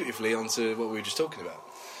that. beautifully onto what we were just talking about.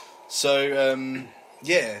 So,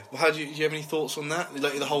 yeah, well, do you have any thoughts on that?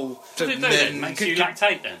 Like the whole... What does it do then? Makes you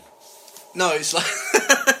lactate then? No, it's like...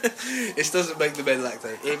 it doesn't make the men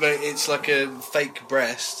lactate. It's like a fake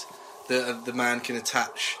breast that the man can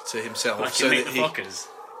attach to himself. Like so you Meet that the Fockers?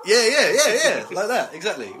 Yeah, like that,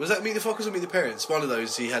 exactly. Was that Meet the Fockers or Meet the Parents? One of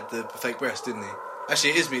those, he had the fake breast, didn't he?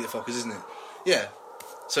 Actually, it is Meet the Fockers, isn't it? Yeah.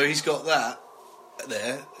 So he's got that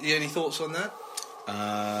there. You any thoughts on that?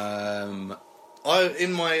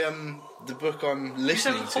 In my the book I'm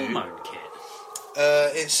listening You said to, hormone kit?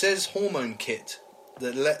 it says hormone kit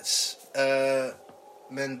that lets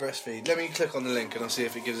men breastfeed. Let me click on the link and I'll see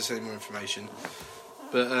if it gives us any more information.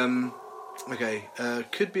 But okay,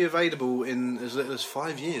 could be available in as little as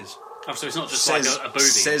 5 years. Oh, so it's not just like a booby.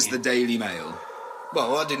 Says the Daily Mail.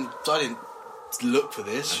 Well, I didn't look for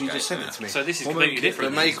this. She Okay, just sent it to me. So this is Hormone completely kit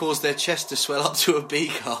different. that may cause their chest to swell up to a B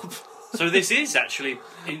cup. So this is actually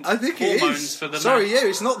I think it hormones is. for the Sorry, man. yeah,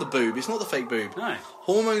 it's not the boob. It's not the fake boob. No.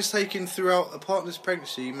 Hormones taken throughout a partner's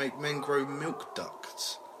pregnancy make men grow milk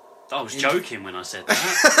ducts. I was joking when I said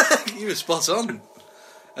that. You were spot on.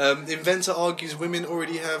 Inventor argues women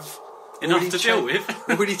already have Enough to deal with.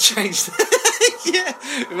 already changed. Yeah,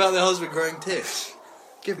 about their husband growing tits.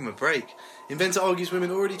 Give them a break. Inventor argues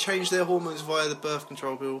women already changed their hormones via the birth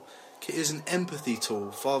control pill. Kit is an empathy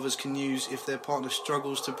tool fathers can use if their partner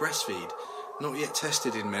struggles to breastfeed. Not yet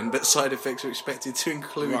tested in men, but side effects are expected to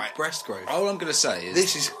include breast growth. All I'm going to say is...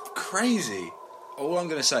 This is crazy. All I'm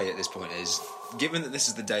going to say at this point is, given that this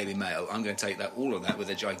is the Daily Mail, I'm going to take all of that with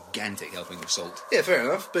a gigantic helping of salt. Yeah, fair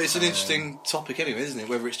enough. But it's an interesting topic anyway, isn't it?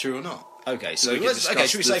 Whether it's true or not. Okay, so We can discuss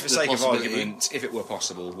should we say for the sake of possibility. argument, if it were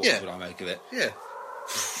possible, what would I make of it? Yeah.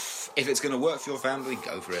 If it's going to work for your family,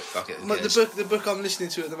 go for it. Fuck it. who But cares? the book I'm listening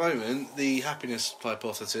to at the moment, the Happiness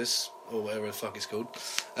Hypothesis, or whatever the fuck it's called,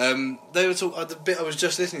 they were talking. The bit I was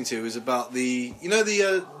just listening to was about the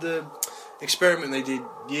experiment they did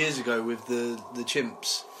years ago with the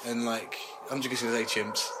chimps, and like I'm just going to say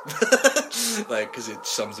chimps, like because it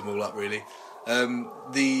sums them all up really. Where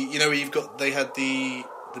they had the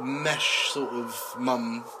mesh sort of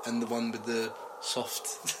mum and the one with the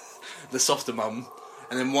softer mum.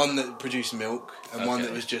 And then one that produced milk, and one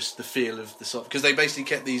that was just the feel of the soft. Because they basically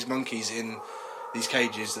kept these monkeys in these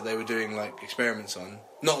cages that they were doing like experiments on.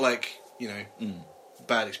 Not like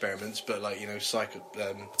bad experiments, but like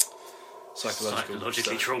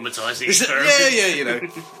psychologically traumatizing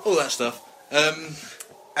experiments. All that stuff.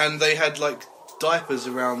 And they had like diapers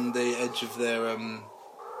around the edge of their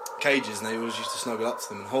cages, and they always used to snuggle up to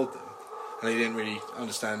them and hold them. And they didn't really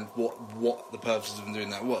understand what the purpose of them doing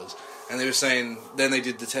that was. And they were saying, then they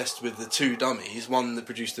did the test with the two dummies, one that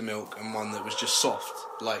produced the milk and one that was just soft,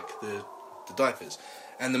 like the diapers.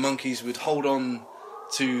 And the monkeys would hold on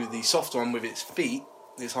to the soft one with its feet,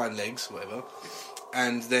 its hind legs, whatever,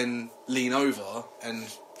 and then lean over and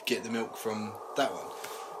get the milk from that one.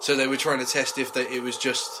 So they were trying to test if it was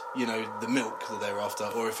just, the milk that they were after,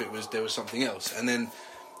 or if there was something else. And then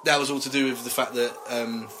that was all to do with the fact that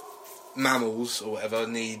mammals or whatever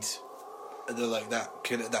need I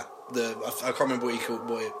can't remember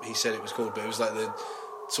what he said it was called, but it was like the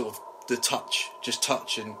sort of the touch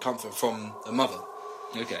and comfort from a mother.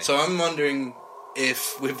 Okay. So I'm wondering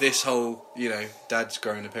if with this whole, Dad's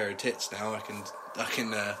growing a pair of tits now, I can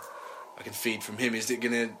feed from him.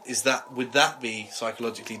 Would that be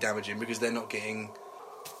psychologically damaging because they're not getting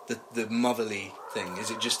the motherly thing?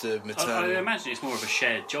 Is it just a maternal? I imagine it's more of a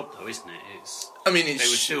shared job, though, isn't it? They would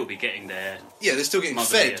still be getting their they're still getting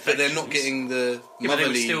fed, but they're not getting the motherly. But they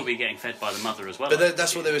would still be getting fed by the mother as well. But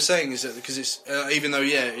that's what they were saying, is that because it's even though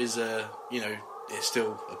it is it's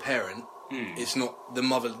still a parent. It's not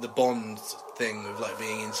the bond thing of like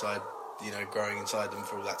being inside, growing inside them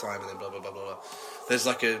for all that time and then blah blah blah blah blah. There's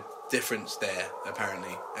like a difference there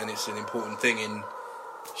apparently, and it's an important thing in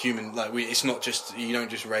human. Like it's not just you don't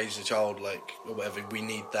just raise a child like or whatever. We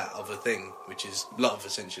need that other thing, which is love,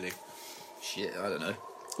 essentially. Shit, I don't know.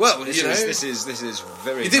 Well, this is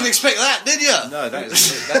very. You didn't expect that, did you? No,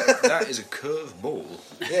 that is a curved ball.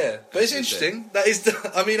 Yeah, but it's interesting. That is.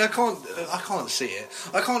 I mean, I can't see it.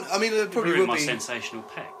 I can't. I mean, it probably Ruin would my be sensational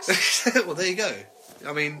pecs. Well, there you go.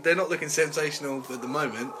 I mean, they're not looking sensational at the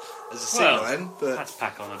moment as a sea Well, lion, but had to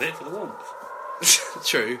pack on a bit for the warmth.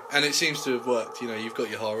 true. And it seems to have worked. You've got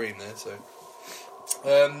your harem there, so.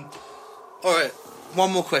 All right,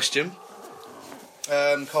 one more question.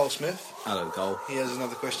 Carl Smith. Hello, Cole. He has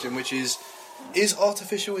another question, which is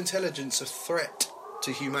artificial intelligence a threat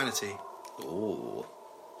to humanity? Oh.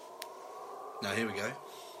 Now, here we go.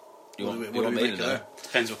 You want me to know?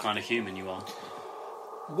 Depends what kind of human you are.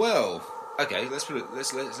 Well, okay, let's look at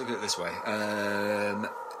it this way.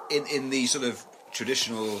 In the sort of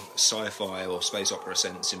traditional sci-fi or space opera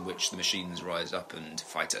sense in which the machines rise up and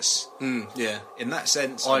fight us. Yeah. In that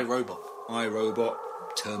sense... iRobot,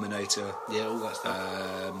 Terminator, all that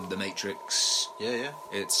stuff. The Matrix. Yeah.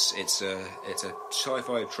 It's a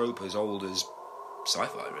sci-fi trope as old as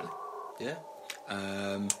sci-fi, really. Yeah.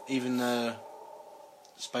 Even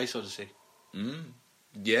Space Odyssey.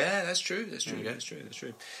 Yeah, that's true. That's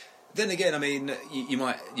true. Then again, I mean,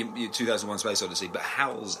 you 2001: Space Odyssey, but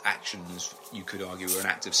HAL's actions, you could argue, were an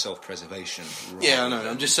act of self-preservation. Yeah, I know.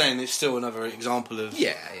 I'm just saying it's still another example of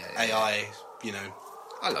AI.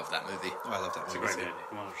 I love that movie. I love that It's a movie. great movie.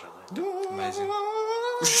 Come on, watch that. Amazing.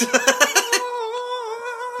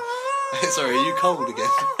 Sorry, are you cold again?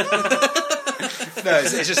 No,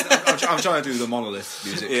 it's just I'm trying to do the Monolith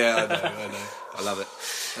music. Yeah, I know. I love it.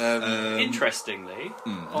 Interestingly,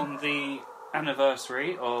 on the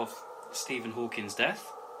anniversary of Stephen Hawking's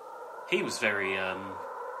death, he was very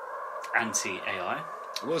anti-AI.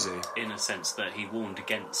 Was he? In a sense that he warned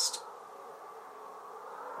against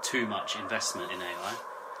too much investment in AI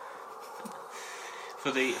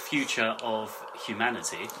for the future of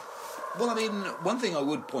humanity. Well, I mean, one thing I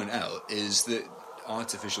would point out is that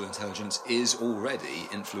artificial intelligence is already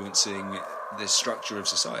influencing the structure of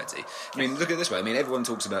society. I mean, look at it this way. I mean, everyone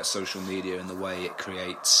talks about social media and the way it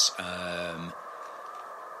creates,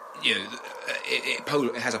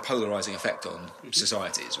 it has a polarising effect on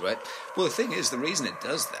societies, right? Well, the thing is, the reason it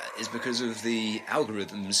does that is because of the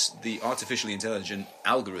algorithms, the artificially intelligent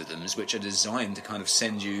algorithms, which are designed to kind of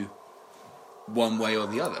send you one way or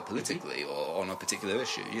the other, politically, or on a particular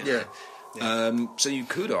issue. Yeah. So you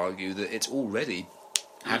could argue that it's already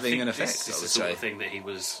having an effect. This is the sort of thing that he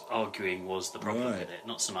was arguing was the problem with it.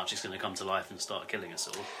 Not so much it's going to come to life and start killing us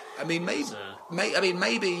all. I mean, I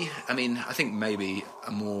think maybe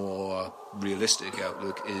a more realistic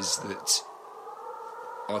outlook is that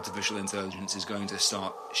artificial intelligence is going to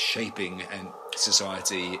start shaping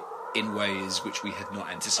society in ways which we had not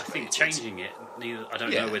anticipated. I think changing it. I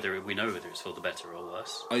don't know whether it's for the better or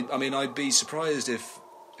worse. I mean, I'd be surprised if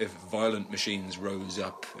violent machines rose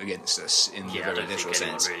up against us in the very literal sense. I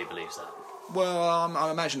don't think anyone really believes that. Well, I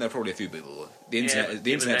imagine there are probably a few people. The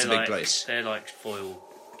internet's a big place. They're like foil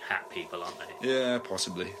hat people, aren't they? Yeah,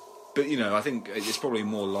 possibly. But I think it's probably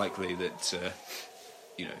more likely that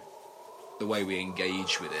the way we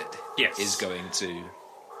engage with it is going to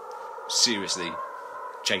seriously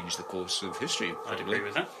change the course of history. I'd agree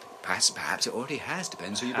with that. Perhaps it already has.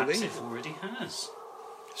 Depends who you Perhaps believe. it already has.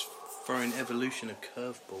 It's throwing evolution a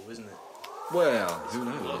curveball, isn't it? Well, who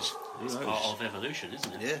knows? It's part of evolution,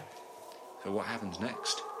 isn't it? Yeah. So what happens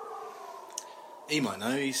next? He might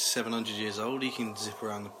know. He's 700 years old. He can zip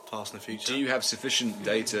around the past and the future. Do you have sufficient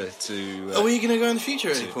data to? Are we going to go in the future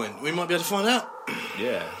at any point? We might be able to find out.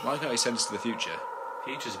 Yeah. Why can't he send us to the future?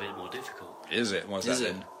 Future's a bit more difficult. Is it? Why's Is that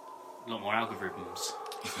it? then? A lot more algorithms.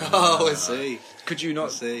 Oh, I see. Could you not?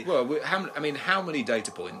 I see. Well, how many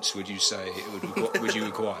data points would you say would you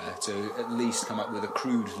require to at least come up with a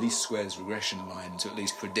crude least squares regression line to at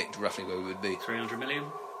least predict roughly where we would be? 300 million?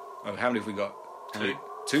 Oh, how many have we got? Two.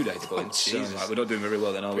 Two data points. Oh, Jesus. Right, we're not doing very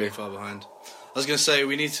well then, are we? Very far behind. I was going to say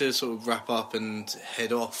we need to sort of wrap up and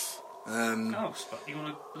head off. Oh, you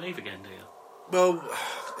want to leave again, do you? Well,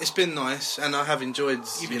 it's been nice, and I have enjoyed.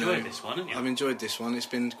 You've enjoyed this one, haven't you? I've enjoyed this one. It's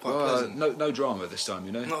been quite Well, pleasant. no drama this time,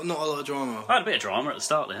 Not a lot of drama. I had a bit of drama at the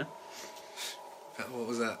start there. What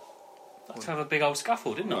was that? I had to have a big old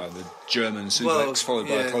scuffle, didn't I? Well, the German suplex Well, followed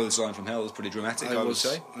by yeah. a clothesline from hell was pretty dramatic, I would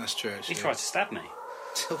say. That's true. He Actually. tried to stab me.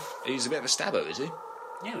 He's a bit of a stabber, is he?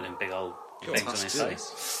 Yeah, with them big old God, things on his still.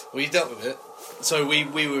 face. Well, you dealt with it. So we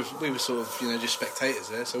were sort of just spectators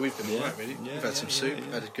there. So we've been Yeah. alright, really. Yeah, We've had yeah, some yeah, soup,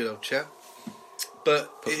 yeah. had a good old chat.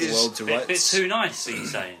 But Put it the is world to Bit rights. too nice, are you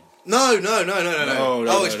saying? no.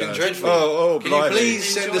 No, It's been dreadful. Oh, Can you blimey.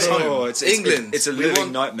 please send us Oh, home? it's England. it's a We living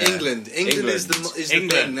want nightmare. England is the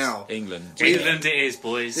England. thing now. England. England it is,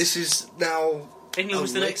 boys. This is now. England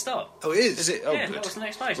was the next stop. Oh, it is. Is it? Oh, yeah, good. that was the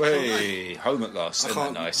next place. Hey, home at last. I Isn't that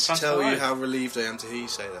can't nice? That's tell you alright. how relieved I am to hear you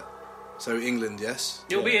say that. So England, yes.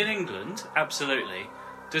 You'll be in England, absolutely.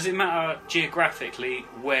 Does it matter geographically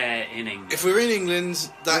where in England? If we're in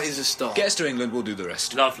England, that is a start. Get us to England, we'll do the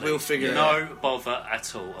rest. Lovely. We'll figure it No bother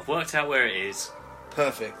at all. I've worked out where it is.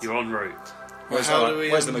 Perfect. You're en route. Where's, How the, do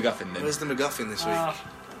we, where's the MacGuffin then? Where's the MacGuffin this week?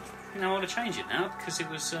 I want to change it now because it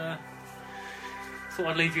was. Thought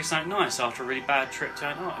I'd leave you something nice after a really bad trip to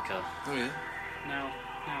Antarctica. Oh yeah. Now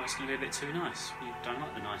it's going to be a bit too nice. You don't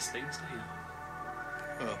like the nice things, do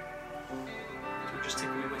you? Well, You'll just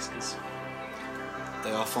tickle your whiskers.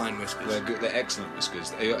 they are fine whiskers. They're good. They're excellent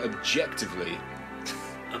whiskers. They are objectively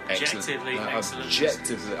Objectively They're excellent.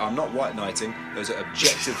 Objectively, I'm not white knighting. Those are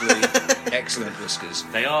objectively excellent whiskers.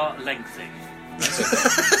 They are lengthy.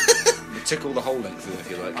 You tickle the whole length of them if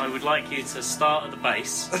you like. I would like you to start at the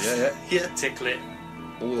base, Yeah. Yeah. tickle it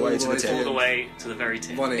All the way to the way tip. all the way to the very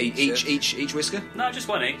tip. One each. Each whisker. No, just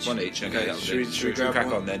one each. One each. Okay, that'll Should we, do. should we grab crack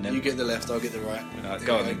one? on then? You get the left, I'll get the right.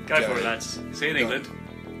 Go on then. Go for it, lads. See you in Go.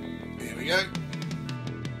 England. Here we go.